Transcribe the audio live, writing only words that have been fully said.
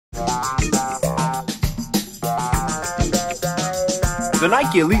The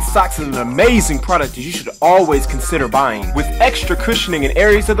Nike Elite Socks is an amazing product that you should always consider buying. With extra cushioning in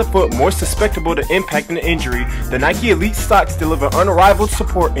areas of the foot more susceptible to impact and injury, the Nike Elite Socks deliver unrivaled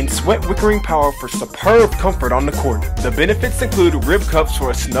support and sweat wickering power for superb comfort on the court. The benefits include rib cups for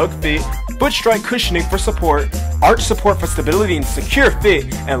a snug fit, foot strike cushioning for support, arch support for stability and secure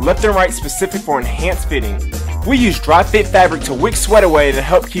fit, and left and right specific for enhanced fitting. We use dry fit fabric to wick sweat away to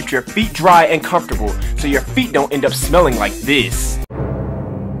help keep your feet dry and comfortable, so your feet don't end up smelling like this.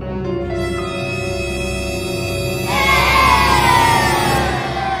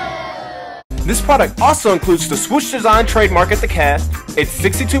 This product also includes the swoosh design trademark at the cast. It's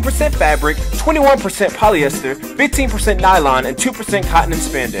 62% fabric, 21% polyester, 15% nylon, and 2% cotton and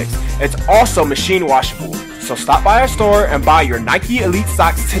spandex. It's also machine washable. So stop by our store and buy your Nike Elite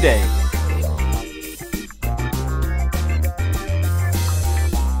Socks today.